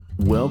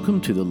Welcome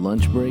to the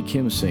Lunch Break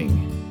Hymn Sing,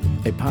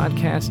 a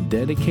podcast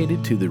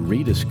dedicated to the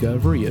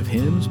rediscovery of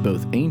hymns,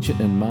 both ancient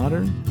and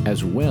modern,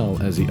 as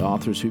well as the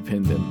authors who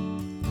penned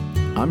them.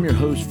 I'm your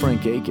host,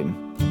 Frank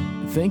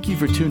Aiken. Thank you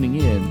for tuning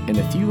in, and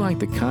if you like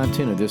the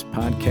content of this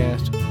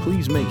podcast,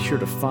 please make sure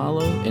to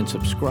follow and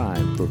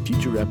subscribe for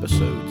future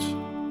episodes.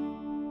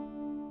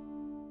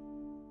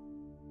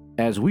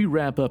 As we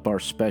wrap up our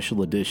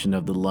special edition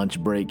of the Lunch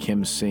Break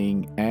Hymn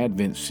Sing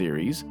Advent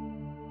series,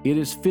 it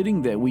is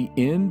fitting that we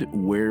end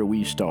where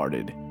we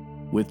started,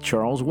 with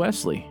Charles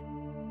Wesley.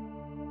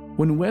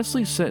 When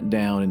Wesley sat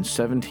down in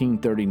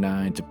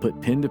 1739 to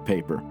put pen to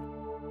paper,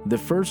 the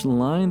first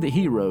line that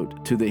he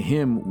wrote to the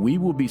hymn we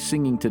will be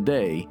singing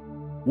today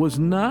was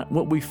not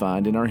what we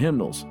find in our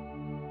hymnals.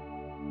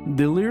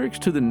 The lyrics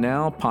to the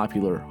now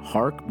popular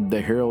Hark, the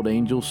Herald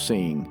Angels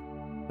Sing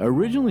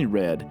originally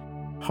read,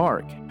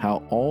 "Hark,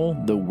 how all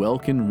the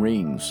welkin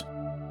rings."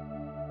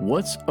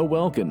 What's a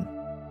welkin?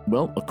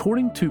 Well,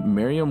 according to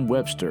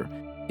Merriam-Webster,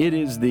 it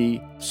is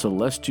the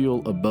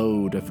celestial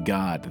abode of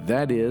God,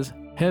 that is,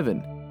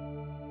 heaven.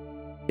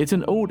 It's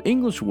an Old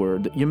English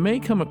word that you may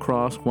come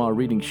across while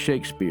reading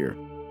Shakespeare,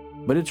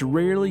 but it's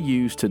rarely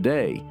used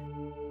today.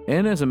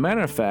 And as a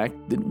matter of fact,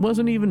 it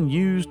wasn't even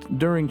used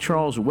during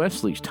Charles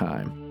Wesley's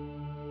time.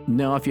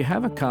 Now, if you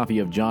have a copy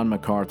of John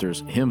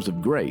MacArthur's Hymns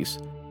of Grace,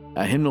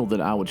 a hymnal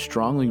that I would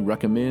strongly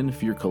recommend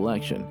for your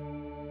collection,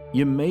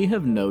 you may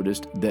have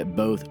noticed that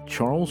both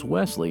Charles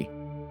Wesley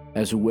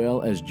as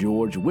well as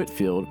George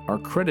Whitefield are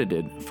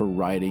credited for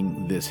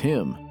writing this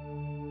hymn.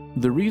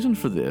 The reason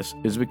for this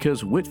is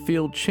because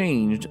Whitefield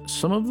changed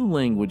some of the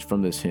language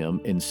from this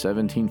hymn in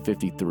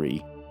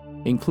 1753,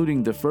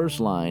 including the first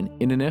line,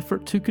 in an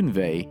effort to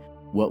convey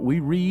what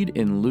we read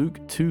in Luke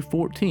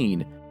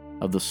 2:14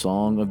 of the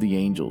Song of the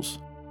Angels.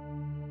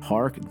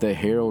 Hark, the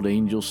herald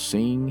angels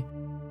sing,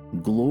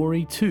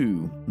 glory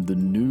to the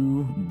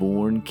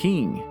newborn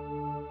King.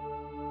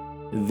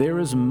 There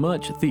is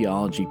much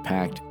theology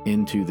packed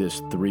into this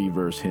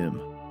 3-verse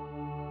hymn.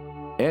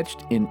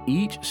 Etched in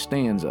each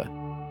stanza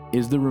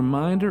is the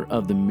reminder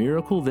of the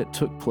miracle that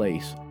took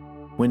place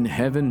when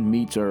heaven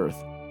meets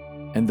earth,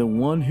 and the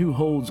one who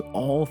holds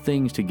all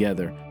things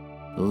together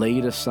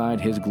laid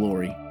aside his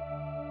glory,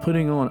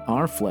 putting on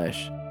our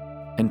flesh,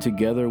 and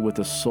together with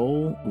a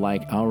soul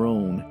like our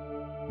own,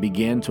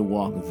 began to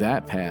walk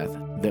that path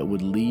that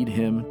would lead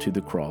him to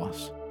the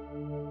cross.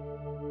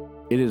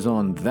 It is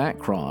on that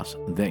cross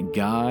that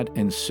God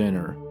and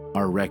sinner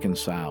are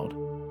reconciled,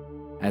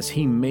 as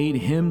he made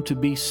him to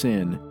be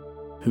sin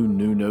who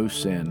knew no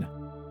sin,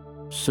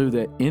 so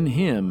that in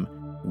him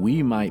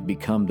we might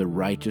become the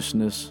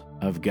righteousness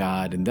of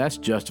God. And that's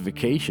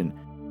justification.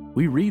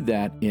 We read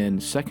that in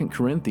 2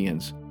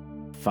 Corinthians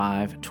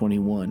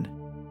 5:21.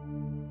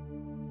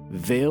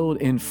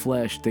 Veiled in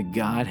flesh the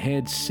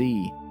Godhead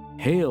see,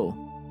 hail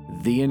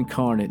the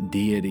incarnate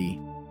Deity.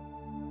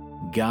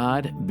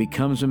 God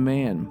becomes a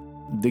man,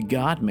 the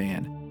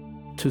God-man,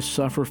 to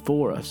suffer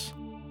for us,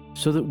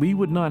 so that we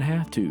would not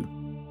have to.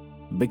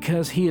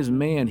 Because he is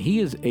man, he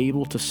is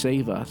able to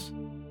save us.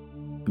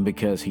 And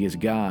because he is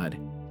God,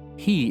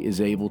 he is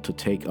able to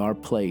take our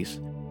place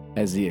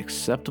as the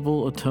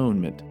acceptable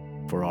atonement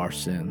for our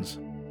sins.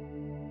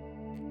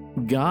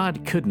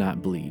 God could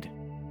not bleed.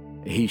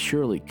 He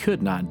surely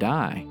could not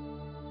die.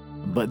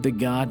 But the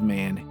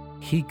God-man,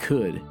 he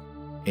could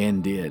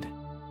and did.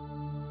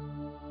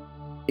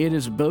 It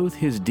is both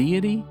his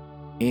deity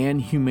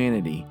and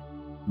humanity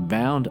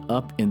bound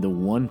up in the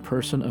one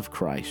person of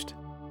Christ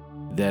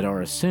that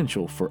are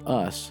essential for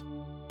us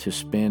to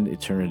spend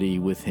eternity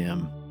with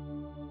him.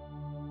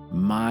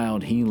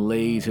 Mild he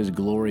lays his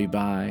glory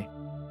by,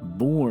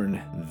 born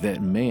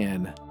that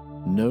man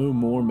no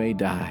more may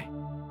die.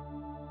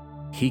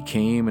 He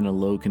came in a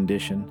low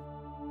condition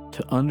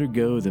to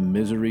undergo the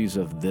miseries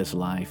of this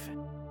life.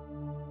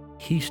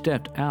 He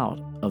stepped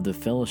out of the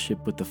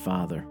fellowship with the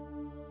Father,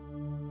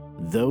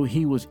 though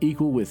he was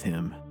equal with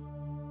him.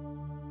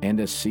 And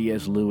as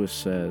C.S. Lewis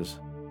says,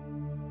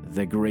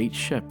 the great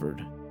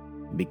shepherd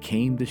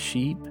became the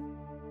sheep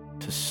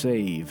to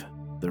save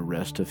the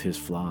rest of his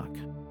flock.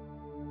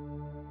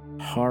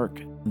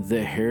 Hark,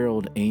 the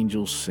herald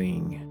angels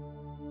sing,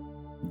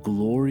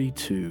 glory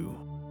to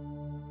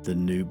the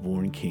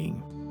newborn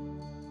King.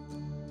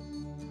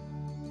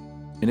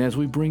 And as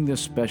we bring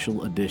this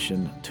special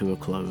edition to a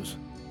close,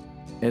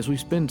 as we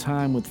spend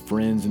time with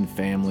friends and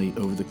family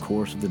over the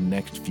course of the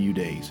next few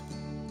days,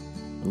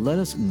 let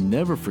us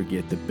never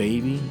forget the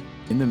baby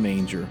in the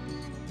manger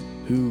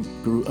who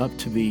grew up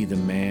to be the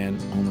man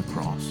on the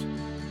cross.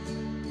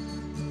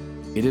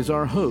 It is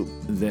our hope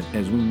that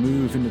as we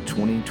move into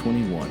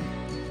 2021,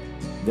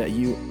 that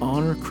you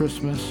honor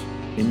Christmas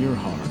in your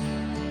heart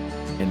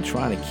and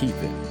try to keep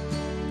it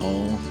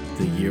all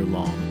the year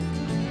long.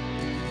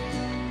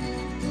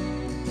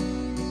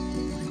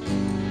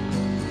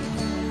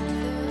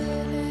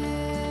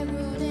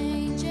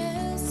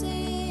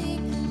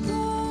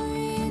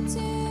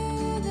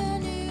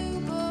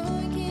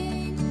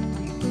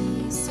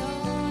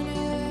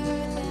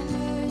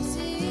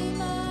 Mercy,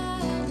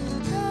 mild,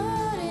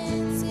 God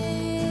and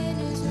sin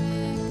is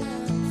reconciled.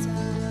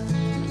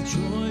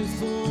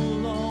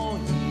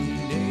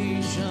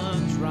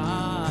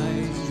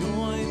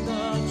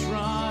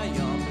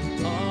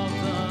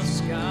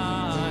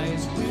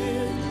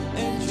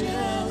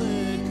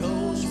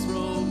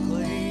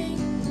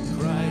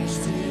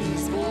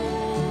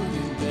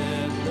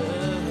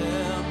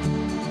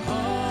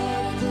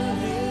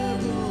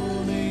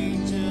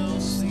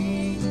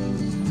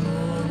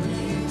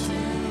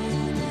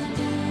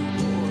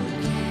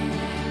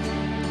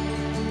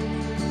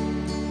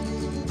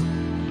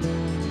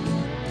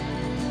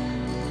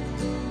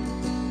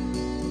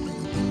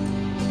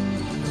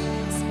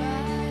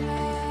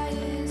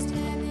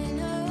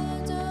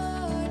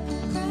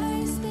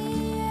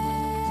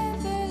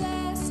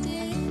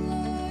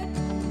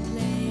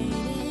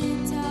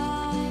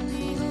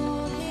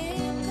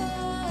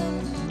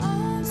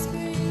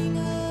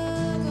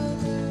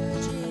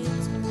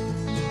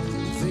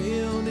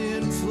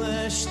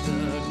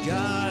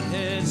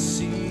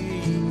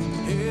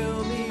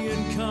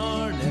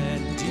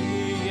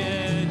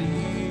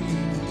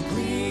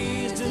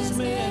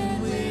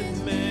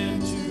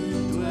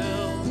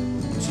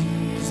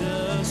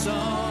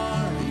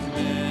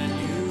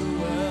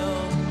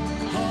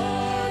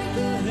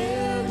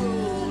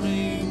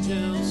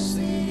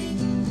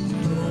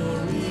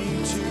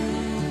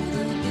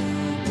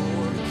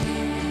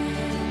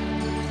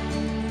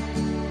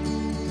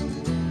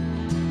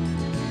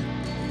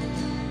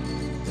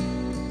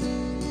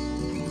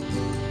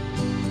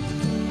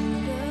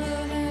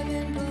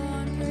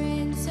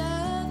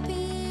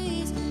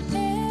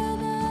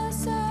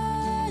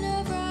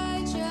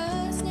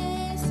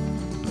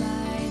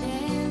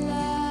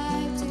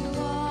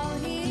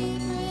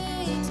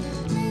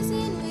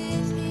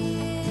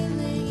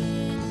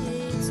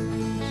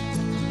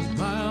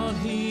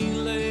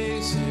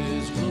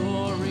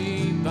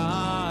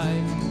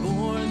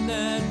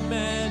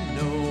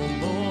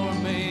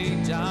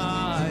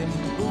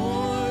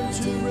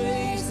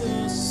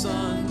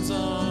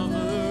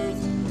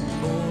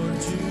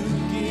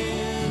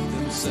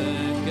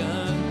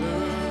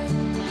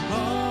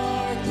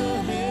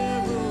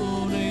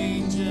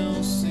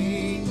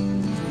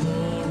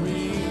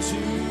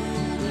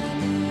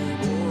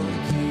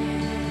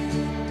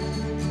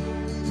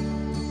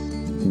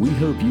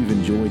 hope you've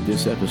enjoyed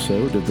this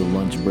episode of the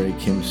Lunch Break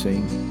Hymn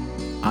Sing.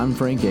 I'm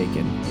Frank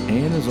Aiken,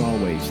 and as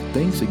always,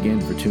 thanks again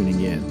for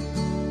tuning in.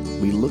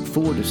 We look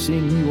forward to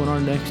seeing you on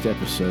our next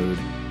episode.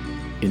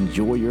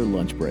 Enjoy your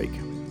lunch break.